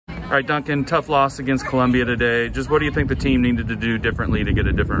All right, Duncan, tough loss against Columbia today. Just what do you think the team needed to do differently to get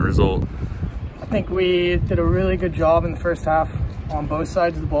a different result? I think we did a really good job in the first half on both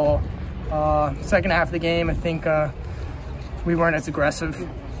sides of the ball. Second half of the game, I think we weren't as aggressive,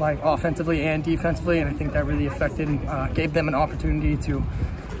 like offensively and defensively, and I think that really affected and gave them an opportunity to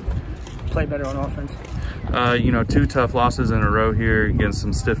play better on offense. You know, 2 tough losses in a row here against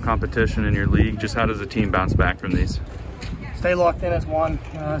some stiff competition in your league. Just how does the team bounce back from these? Stay locked in as one,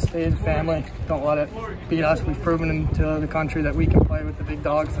 stay as a family, don't let it beat us. We've proven to the country that we can play with the big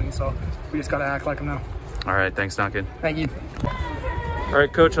dogs, and so we just got to act like them now. All right, thanks, Duncan. Thank you. All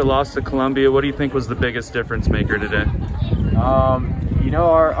right, Coach, a loss to Columbia. What do you think was the biggest difference maker today? You know,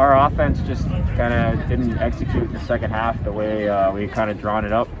 our offense just kind of didn't execute in the second half the way we kind of drawn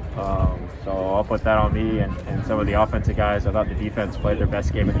it up. So I'll put that on me and some of the offensive guys. I thought the defense played their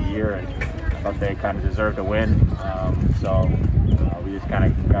best game of the year, and I thought they kind of deserved a win. We just kind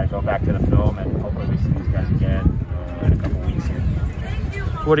of got to go back to the film, and hopefully we see these guys again in a couple weeks here.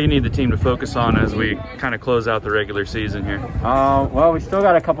 What do you need the team to focus on as we kind of close out the regular season here? Well, we still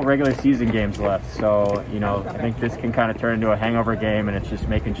got a couple regular season games left, so you know, I think this can kind of turn into a hangover game, and it's just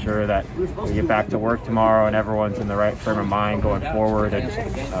making sure that we get back to work tomorrow and everyone's in the right frame of mind going forward,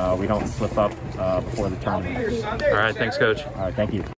 and we don't slip up before the tournament. All right, thanks, Coach. All right, thank you.